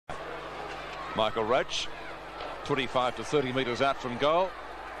Michael Roach, 25 to 30 metres out from goal.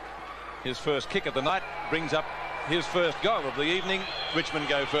 His first kick of the night brings up his first goal of the evening. Richmond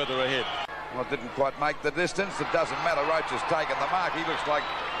go further ahead. Well, it didn't quite make the distance. It doesn't matter. Roach has taken the mark. He looks like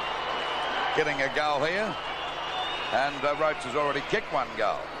getting a goal here. And Roach has already kicked one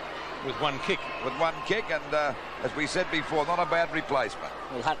goal. With one kick. With one kick, and as we said before, not a bad replacement.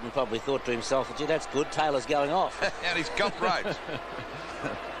 Well, Hutton probably thought to himself, gee, that's good, Taylor's going off. And he's got Roach.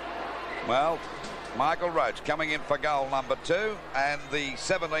 Well, Michael Roach coming in for goal number 2 and the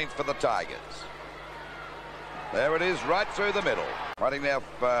 17th for the Tigers. There it is, right through the middle. Waiting now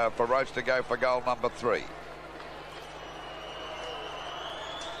for Roach to go for goal number 3.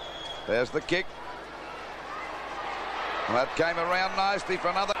 There's the kick. And that came around nicely for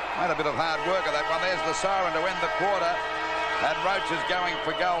another. Made a bit of hard work of that one. There's the siren to end the quarter. And Roach is going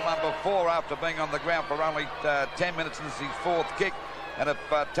for goal number 4 after being on the ground for only 10 minutes since his 4th kick. And if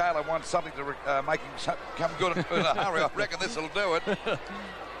Taylor wants something to make him come good in a hurry, I reckon this will do it.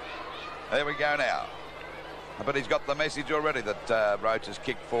 There we go now. But he's got the message already that Roach has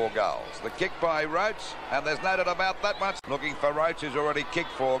kicked 4 goals. The kick by Roach, and there's no doubt about that much. Looking for Roach, who's already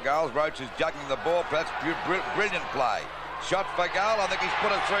kicked 4 goals. Roach is juggling the ball. That's brilliant play. Shot for goal. I think he's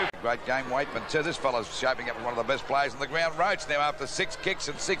put it through. Great game, Waitman too. This fella's shaping up as one of the best players on the ground. Roach now after 6 kicks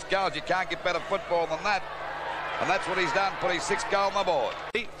and 6 goals. You can't get better football than that. And that's what he's done, put his 6th goal on the board.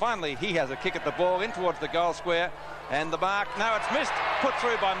 Finally, he has a kick at the ball in towards the goal square. And the mark, no, it's missed. Put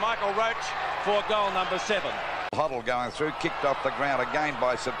through by Michael Roach for goal number 7. Huddle going through, kicked off the ground again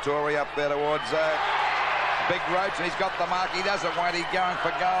by Sartori up there towards Big Roach, and he's got the mark. He doesn't wait, he's going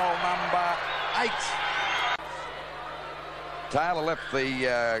for goal number 8. Taylor left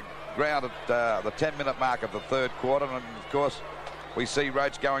the ground at the 10-minute mark of the 3rd quarter, and of course we see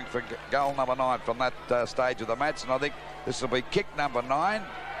Roach going for goal number 9 from that stage of the match, and I think this will be kick number 9,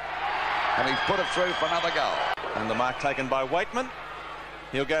 and he's put it through for another goal. And the mark taken by Waitman.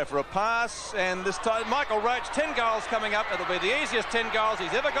 He'll go for a pass, and this time Michael Roach, 10 goals coming up. It'll be the easiest 10 goals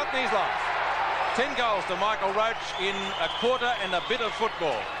he's ever got in his life. 10 goals to Michael Roach in a quarter and a bit of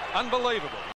football. Unbelievable.